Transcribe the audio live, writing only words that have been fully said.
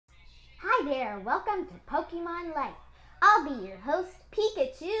Hi there, welcome to Pokemon Life. I'll be your host,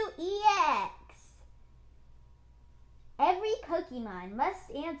 Pikachu EX. Every Pokemon must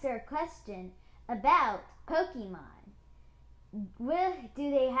answer a question about Pokemon.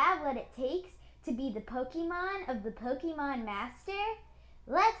 Do they have what it takes to be the Pokemon of the Pokemon Master?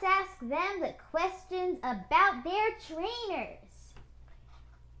 Let's ask them the questions about their trainers.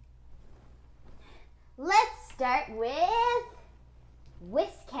 Let's start with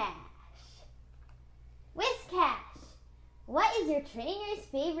Whiscash. Whiscash, what is your trainer's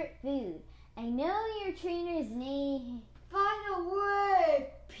favorite food? I know your trainer's name. By the way,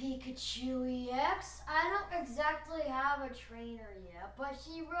 Pikachu EX, I don't exactly have a trainer yet, but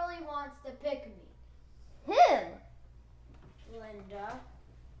she really wants to pick me. Who? Linda.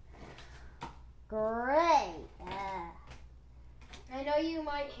 Great. I know you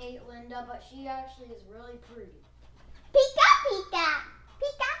might hate Linda, but she actually is really pretty. Pika, Pika,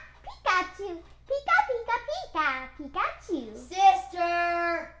 Pika, Pikachu, Pika, Pika, Pika, Pikachu.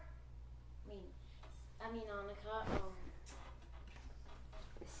 Sister! I mean, Annika.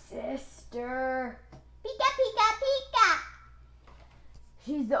 Sister. Pika, Pika, Pika.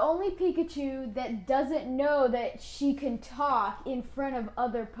 She's the only Pikachu that doesn't know that she can talk in front of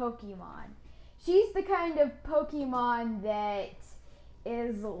other Pokemon. She's the kind of Pokemon that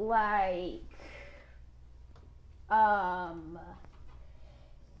is like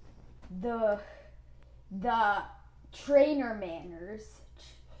the trainer manners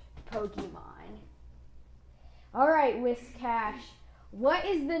Pokemon. All right, Whiscash, what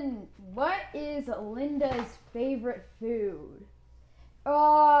is Linda's favorite food?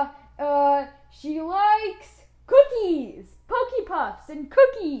 She likes cookies, Pokepuffs and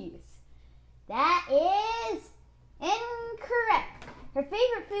cookies. That is incorrect. Her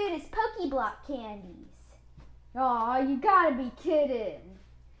favorite food is Pokeblock candies. Aw, you gotta be kidding.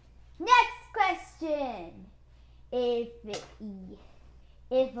 Next question. If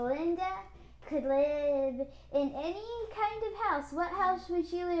Linda could live in any kind of house, what house would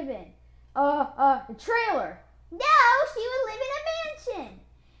she live in? A trailer. No, she would live in a mansion.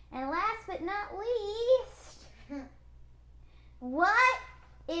 And last but not least, what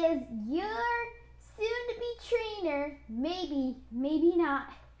is your soon-to-be trainer, maybe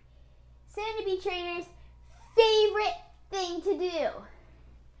not, soon-to-be trainer's favorite thing to do?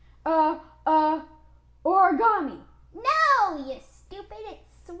 Origami. No, you stupid,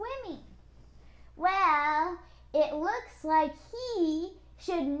 it's swimming. Well, it looks like he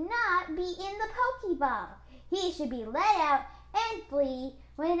should not be in the Pokeball. He should be let out and flee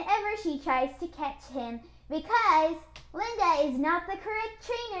whenever she tries to catch him because Linda is not the correct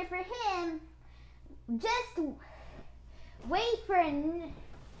trainer for him. Just wait for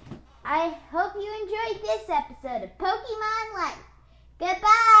I hope you enjoyed this episode of Pokemon Life.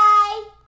 Goodbye!